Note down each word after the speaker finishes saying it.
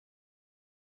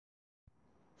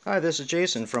Hi, this is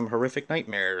Jason from Horrific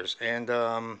Nightmares, and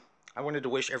I wanted to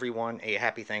wish everyone a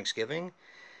happy Thanksgiving,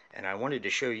 and I wanted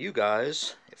to show you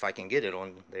guys, if I can get it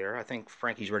on there. I think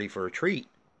Frankie's ready for a treat.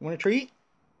 You want a treat?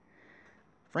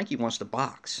 Frankie wants to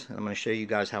box, and I'm going to show you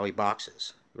guys how he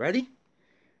boxes. Ready?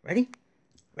 Ready?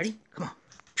 Ready? Come on.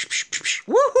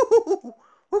 Woohoo!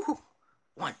 Woohoo!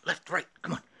 One, left, right.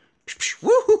 Come on.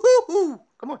 Woohoo!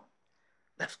 Come on.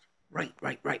 Left, right,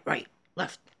 right, right, right.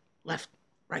 Left, left,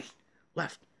 right,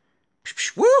 left.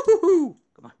 Woohoo!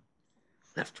 Come on.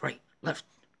 Left, right, left,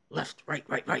 left, right,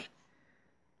 right, right,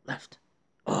 left.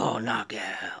 Oh,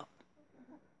 knockout.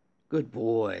 Good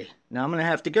boy. Now I'm going to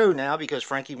have to go now because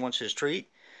Frankie wants his treat.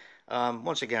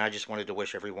 Once again, I just wanted to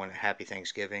wish everyone a happy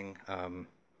Thanksgiving.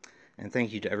 And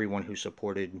thank you to everyone who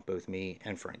supported both me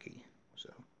and Frankie. So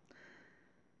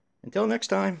until next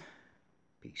time,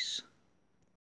 peace.